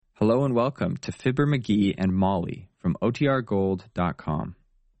Hello and welcome to Fibber McGee and Molly from OTRGold.com.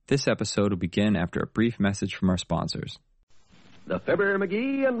 This episode will begin after a brief message from our sponsors. The Fibber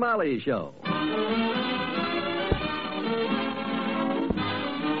McGee and Molly Show.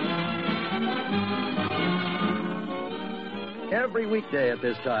 Every weekday at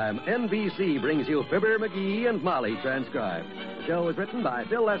this time, NBC brings you Fibber McGee and Molly transcribed. The show is written by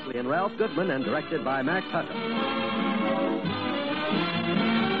Bill Leslie and Ralph Goodman and directed by Max Hutton.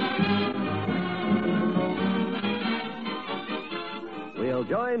 We'll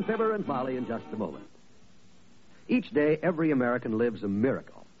join Fibber and Molly in just a moment. Each day, every American lives a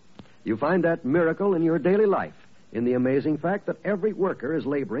miracle. You find that miracle in your daily life, in the amazing fact that every worker is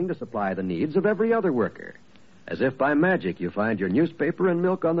laboring to supply the needs of every other worker. As if by magic, you find your newspaper and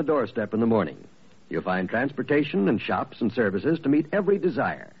milk on the doorstep in the morning. You find transportation and shops and services to meet every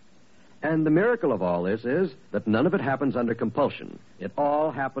desire. And the miracle of all this is that none of it happens under compulsion. It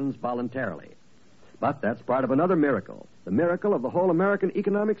all happens voluntarily. But that's part of another miracle, the miracle of the whole American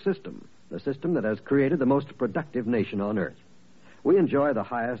economic system, the system that has created the most productive nation on earth. We enjoy the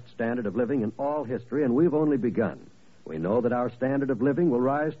highest standard of living in all history, and we've only begun. We know that our standard of living will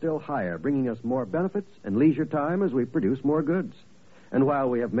rise still higher, bringing us more benefits and leisure time as we produce more goods. And while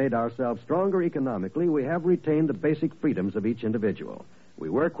we have made ourselves stronger economically, we have retained the basic freedoms of each individual.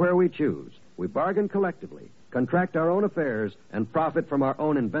 We work where we choose. We bargain collectively, contract our own affairs, and profit from our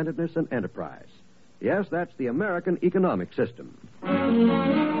own inventiveness and enterprise. Yes, that's the American economic system.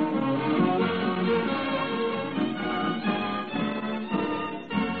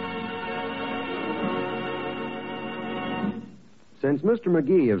 Since Mr.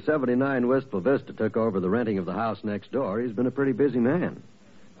 McGee of 79 Wistful Vista took over the renting of the house next door, he's been a pretty busy man.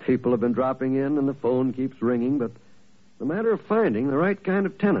 People have been dropping in and the phone keeps ringing, but the matter of finding the right kind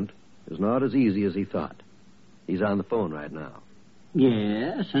of tenant is not as easy as he thought. He's on the phone right now.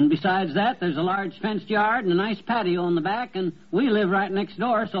 Yes, and besides that, there's a large fenced yard and a nice patio in the back, and we live right next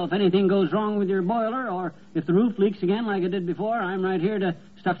door, so if anything goes wrong with your boiler or if the roof leaks again like it did before, I'm right here to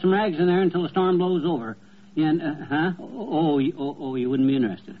stuff some rags in there until the storm blows over. And, you wouldn't be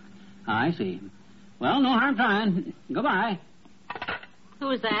interested. I see. Well, no harm trying. Goodbye.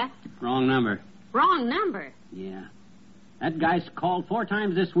 Who is that? Wrong number. Wrong number? Yeah. That guy's called 4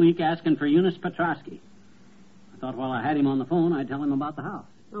 times this week asking for Eunice Petrosky. I thought while I had him on the phone, I'd tell him about the house.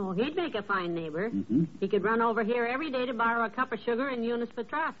 Oh, he'd make a fine neighbor. Mm-hmm. He could run over here every day to borrow a cup of sugar and Eunice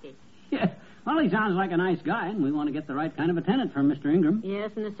Petrosky. Yeah. Well, he sounds like a nice guy, and we want to get the right kind of a tenant for Mr. Ingram. Yes,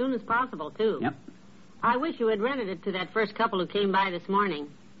 and as soon as possible, too. Yep. I wish you had rented it to that first couple who came by this morning.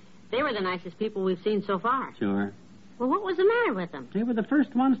 They were the nicest people we've seen so far. Sure. Well, what was the matter with them? They were the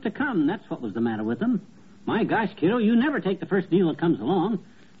first ones to come. That's what was the matter with them. My gosh, kiddo, you never take the first deal that comes along.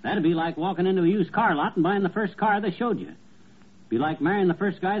 That'd be like walking into a used car lot and buying the first car they showed you. Be like marrying the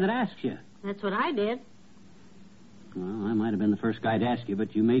first guy that asks you. That's what I did. Well, I might have been the first guy to ask you,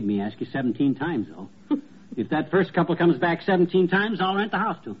 but you made me ask you 17 times, though. If that first couple comes back 17 times, I'll rent the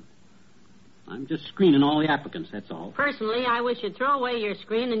house to them. I'm just screening all the applicants, that's all. Personally, I wish you'd throw away your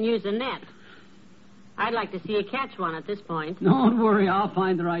screen and use a net. I'd like to see you catch one at this point. Don't worry, I'll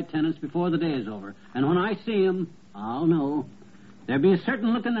find the right tenants before the day is over. And when I see them, I'll know. There'll be a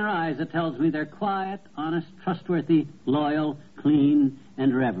certain look in their eyes that tells me they're quiet, honest, trustworthy, loyal, clean,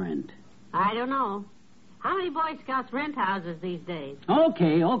 and reverent. I don't know. How many Boy Scouts rent houses these days?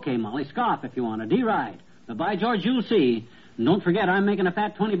 Okay, Molly. Scoff if you want to. D-right. But by George, you'll see. And don't forget, I'm making a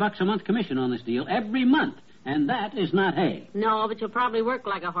fat $20 a month commission on this deal every month. And that is not hay. No, but you'll probably work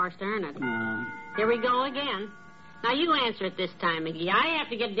like a horse to earn it. Here we go again. Now, you answer it this time, McGee. I have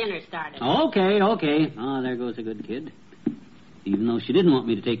to get dinner started. Okay. Oh, there goes a good kid. Even though she didn't want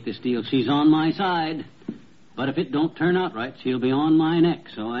me to take this deal, she's on my side. But if it don't turn out right, she'll be on my neck,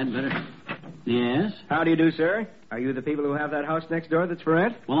 so I'd better... Yes? How do you do, sir? Are you the people who have that house next door that's for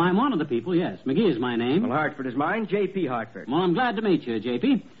rent? Well, I'm one of the people, yes. McGee is my name. Well, Hartford is mine. J.P. Hartford. Well, I'm glad to meet you,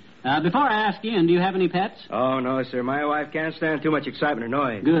 J.P. Before I ask you, do you have any pets? Oh, no, sir. My wife can't stand too much excitement or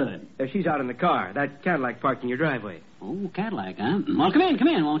noise. Good. She's out in the car. That Cadillac parked in your driveway. Oh, Cadillac, huh? Well, come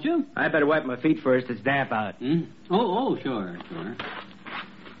in, won't you? I better wipe my feet first. It's damp out. Oh, sure.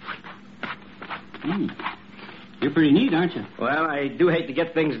 You're pretty neat, aren't you? Well, I do hate to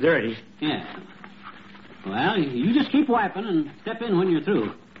get things dirty. Yeah. Well, you just keep wiping and step in when you're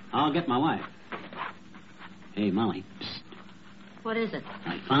through. I'll get my wife. Hey, Molly. Psst. What is it?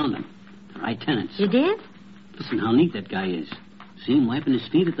 I found them. The right tenants. You did? Listen how neat that guy is. See him wiping his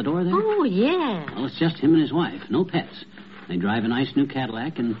feet at the door there? Oh, yeah. Well, it's just him and his wife. No pets. They drive a nice new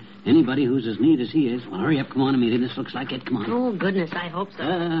Cadillac, and anybody who's as neat as he is... Well, hurry up, come on, Amelia. This looks like it. Come on. Oh, goodness, I hope so.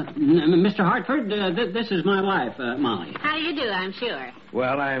 Mr. Hartford, this is my wife, Molly. How do you do, I'm sure.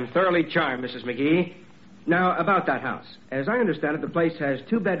 Well, I'm thoroughly charmed, Mrs. McGee. Now, about that house. As I understand it, the place has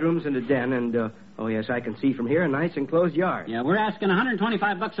 2 bedrooms and a den, and, oh, yes, I can see from here a nice enclosed yard. Yeah, we're asking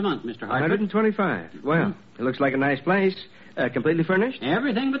 $125 a month, Mr. Hartford. 125. Well, it looks like a nice place. Completely furnished?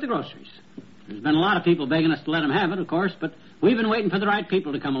 Everything but the groceries. There's been a lot of people begging us to let them have it, of course, but we've been waiting for the right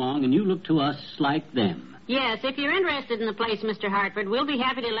people to come along, and you look to us like them. Yes, if you're interested in the place, Mr. Hartford, we'll be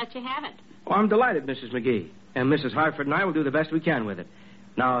happy to let you have it. Oh, I'm delighted, Mrs. McGee. And Mrs. Hartford and I will do the best we can with it.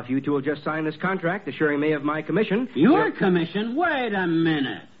 Now, if you two will just sign this contract assuring me of my commission... Your commission? Wait a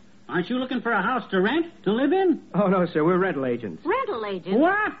minute. Aren't you looking for a house to rent, to live in? Oh, no, sir. We're rental agents. Rental agent?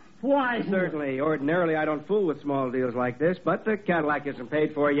 What? Why? Certainly. Ordinarily, I don't fool with small deals like this, but the Cadillac isn't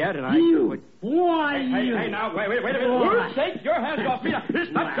paid for yet, and I... Why, you? Hey, now, wait a minute. What? Take your hands off me.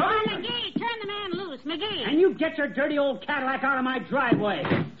 Stop Oh, McGee, turn the man loose, McGee. And you get your dirty old Cadillac out of my driveway.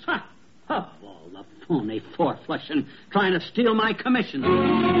 Oh, all the phony four-flushing trying to steal my commission.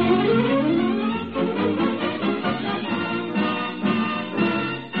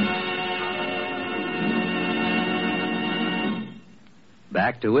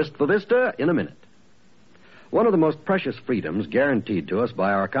 Back to Wistful Vista in a minute. One of the most precious freedoms guaranteed to us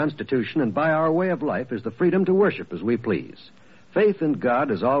by our Constitution and by our way of life is the freedom to worship as we please. Faith in God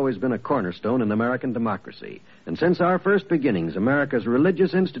has always been a cornerstone in American democracy, and since our first beginnings, America's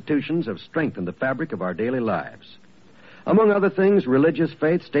religious institutions have strengthened the fabric of our daily lives. Among other things, religious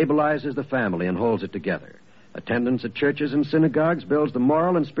faith stabilizes the family and holds it together. Attendance at churches and synagogues builds the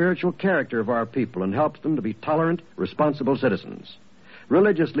moral and spiritual character of our people and helps them to be tolerant, responsible citizens.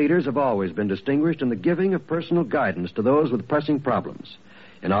 Religious leaders have always been distinguished in the giving of personal guidance to those with pressing problems.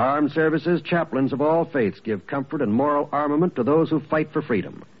 In our armed services, chaplains of all faiths give comfort and moral armament to those who fight for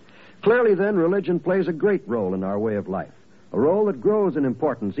freedom. Clearly, then, religion plays a great role in our way of life, a role that grows in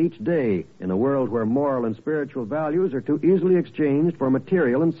importance each day in a world where moral and spiritual values are too easily exchanged for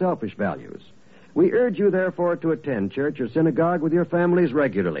material and selfish values. We urge you, therefore, to attend church or synagogue with your families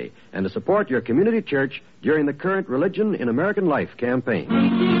regularly and to support your community church during the current Religion in American Life campaign.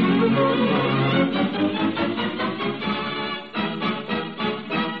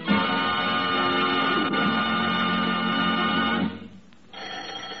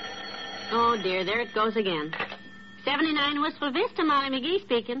 Oh, dear, there it goes again. 79 Wistful Vista, Molly McGee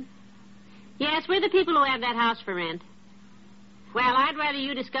speaking. Yes, we're the people who have that house for rent. Well, I'd rather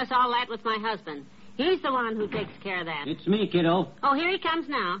you discuss all that with my husband. He's the one who takes care of that. It's me, kiddo. Oh, here he comes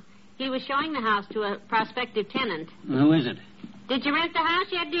now. He was showing the house to a prospective tenant. Who is it? Did you rent the house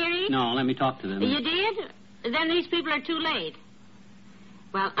yet, dearie? No, let me talk to them. You did? Then these people are too late.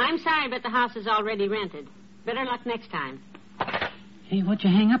 Well, I'm sorry, but the house is already rented. Better luck next time. Hey, what'd you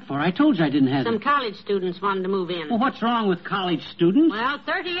hang up for? I told you I didn't have Some it. college students wanted to move in. Well, what's wrong with college students? Well,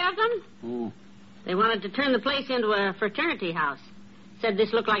 30 of them. Oh. They wanted to turn the place into a fraternity house. Said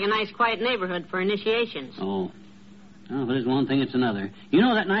this looked like a nice, quiet neighborhood for initiations. Oh. Well, if it is one thing, it's another. You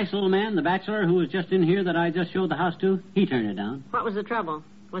know that nice little man, the bachelor, who was just in here that I just showed the house to? He turned it down. What was the trouble?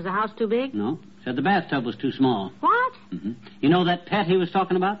 Was the house too big? No. Said the bathtub was too small. What? Mm-hmm. You know that pet he was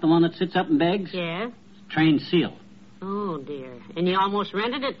talking about? The one that sits up and begs? Yeah. Trained seal. Oh, dear. And you almost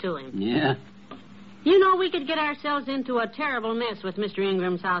rented it to him. Yeah. You know, we could get ourselves into a terrible mess with Mr.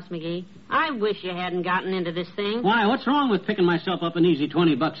 Ingram's house, McGee. I wish you hadn't gotten into this thing. Why, what's wrong with picking myself up an easy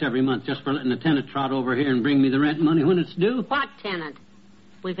 $20 every month just for letting a tenant trot over here and bring me the rent money when it's due? What tenant?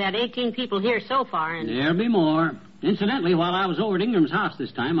 We've had 18 people here so far, and... There'll be more. Incidentally, while I was over at Ingram's house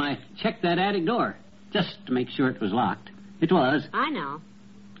this time, I checked that attic door just to make sure it was locked. It was. I know.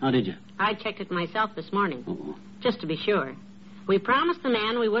 How did you? I checked it myself this morning, Oh. just to be sure. We promised the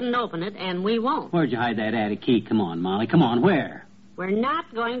man we wouldn't open it, and we won't. Where'd you hide that attic key? Come on, Molly. Come on, where? We're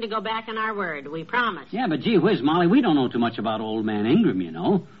not going to go back on our word. We promise. Yeah, but gee whiz, Molly, we don't know too much about old man Ingram, you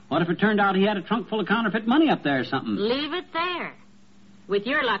know. What if it turned out he had a trunk full of counterfeit money up there or something? Leave it there. With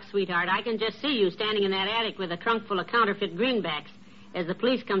your luck, sweetheart, I can just see you standing in that attic with a trunk full of counterfeit greenbacks as the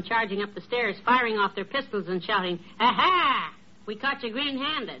police come charging up the stairs, firing off their pistols and shouting, "Aha! We caught you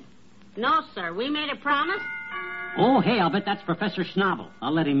green-handed." No, sir. We made a promise. Oh, hey, I'll bet that's Professor Schnabel.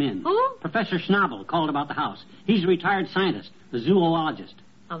 I'll let him in. Who? Professor Schnabel called about the house. He's a retired scientist, a zoologist.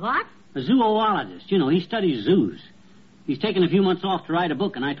 A what? A zoologist. You know, he studies zoos. He's taken a few months off to write a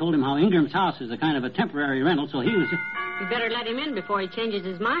book, and I told him how Ingram's house is a kind of a temporary rental, so he was... You better let him in before he changes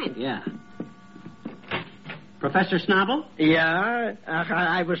his mind. Yeah. Professor Schnabel? Yeah?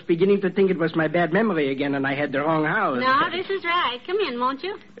 I was beginning to think it was my bad memory again, and I had the wrong house. No, this is right. Come in, won't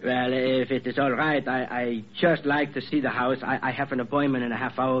you? Well, if it is all right, I just like to see the house. I have an appointment in a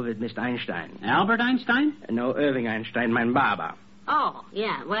half hour with Mr. Einstein. Albert Einstein? No, Irving Einstein, mein Baba. Oh,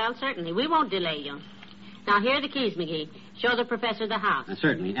 yeah. Well, certainly. We won't delay you. Now, here are the keys, McGee. Show the professor the house.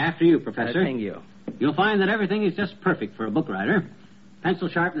 Certainly. After you, Professor. Thank you. You'll find that everything is just perfect for a book writer. Pencil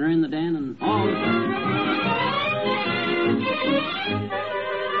sharpener in the den and all.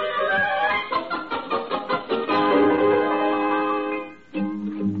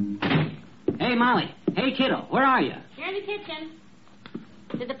 Hey, Molly. Hey, kiddo. Where are you? Here in the kitchen.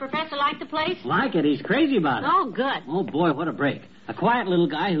 Did the professor like the place? Like it. He's crazy about it. Oh, good. Oh, boy, what a break. A quiet little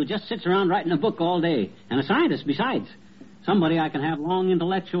guy who just sits around writing a book all day. And a scientist besides. Somebody I can have long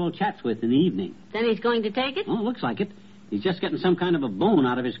intellectual chats with in the evening. Then he's going to take it? Oh, looks like it. He's just getting some kind of a bone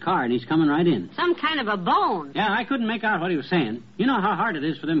out of his car, and he's coming right in. Some kind of a bone? Yeah, I couldn't make out what he was saying. You know how hard it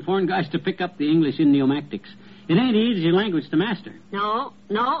is for them foreign guys to pick up the English idiomatics. It ain't easy language to master. No,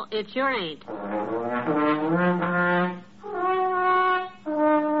 it sure ain't.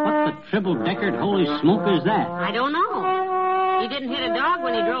 What the triple-deckered holy smoke is that? I don't know. He didn't hit a dog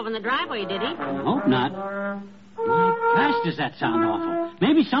when he drove in the driveway, did he? I hope not. My gosh, does that sound awful.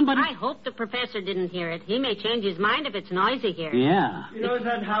 Maybe somebody... I hope the professor didn't hear it. He may change his mind if it's noisy here. Yeah. You know,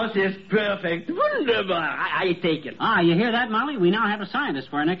 that house is perfect. Wunderbar. I take it. Ah, you hear that, Molly? We now have a scientist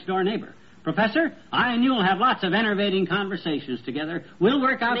for our next-door neighbor. Professor, I and you will have lots of enervating conversations together. We'll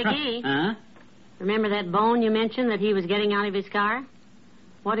work out... McGee. Huh? Remember that bone you mentioned that he was getting out of his car?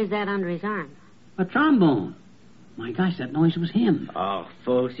 What is that under his arm? A trombone. My gosh, that noise was him. Oh,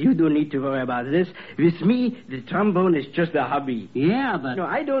 folks, you don't need to worry about this. With me, the trombone is just a hobby. Yeah, but... No,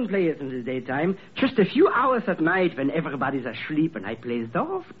 I don't play it in the daytime. Just a few hours at night when everybody's asleep, and I play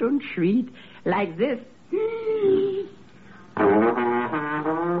soft and sweet, like this.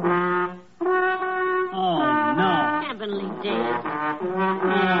 Oh, no. Heavenly days.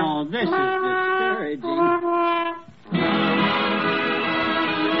 Oh, this is discouraging.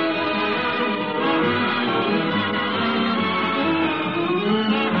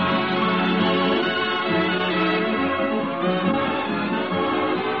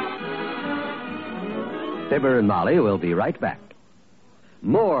 Fibber and Molly will be right back.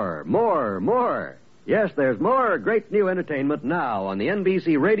 More. Yes, there's more great new entertainment now on the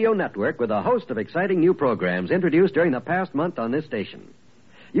NBC Radio Network with a host of exciting new programs introduced during the past month on this station.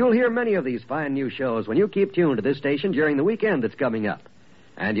 You'll hear many of these fine new shows when you keep tuned to this station during the weekend that's coming up.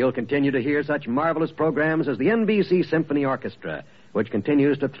 And you'll continue to hear such marvelous programs as the NBC Symphony Orchestra, which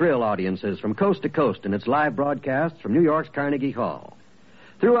continues to thrill audiences from coast to coast in its live broadcasts from New York's Carnegie Hall.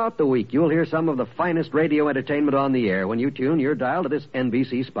 Throughout the week, you'll hear some of the finest radio entertainment on the air when you tune your dial to this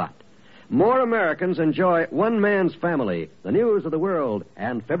NBC spot. More Americans enjoy One Man's Family, the news of the world,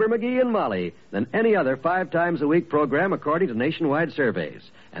 and Fibber McGee and Molly than any other 5 times a week program according to nationwide surveys.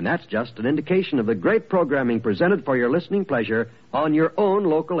 And that's just an indication of the great programming presented for your listening pleasure on your own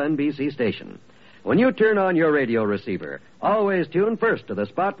local NBC station. When you turn on your radio receiver, always tune first to the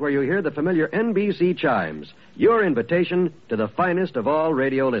spot where you hear the familiar NBC chimes, your invitation to the finest of all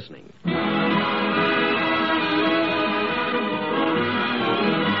radio listening.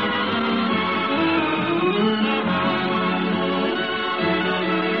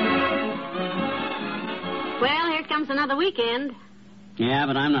 Well, here comes another weekend. Yeah,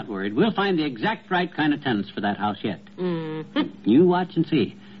 but I'm not worried. We'll find the exact right kind of tenants for that house yet. Mm-hmm. You watch and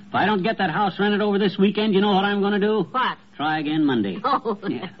see. If I don't get that house rented over this weekend, you know what I'm going to do? What? Try again Monday. Oh.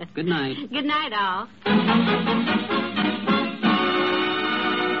 Yeah. Good night. Good night, all.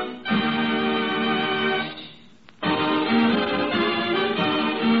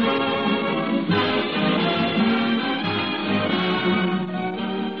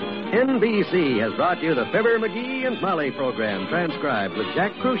 NBC has brought you the Fibber, McGee, and Molly program, transcribed with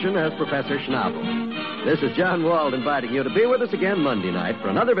Jack Crucian as Professor Schnabel. This is John Wald inviting you to be with us again Monday night for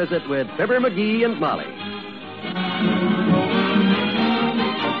another visit with Fibber, McGee, and Molly.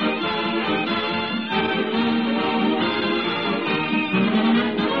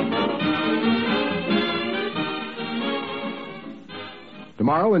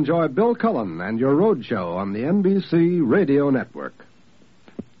 Tomorrow, enjoy Bill Cullen and your road show on the NBC Radio Network.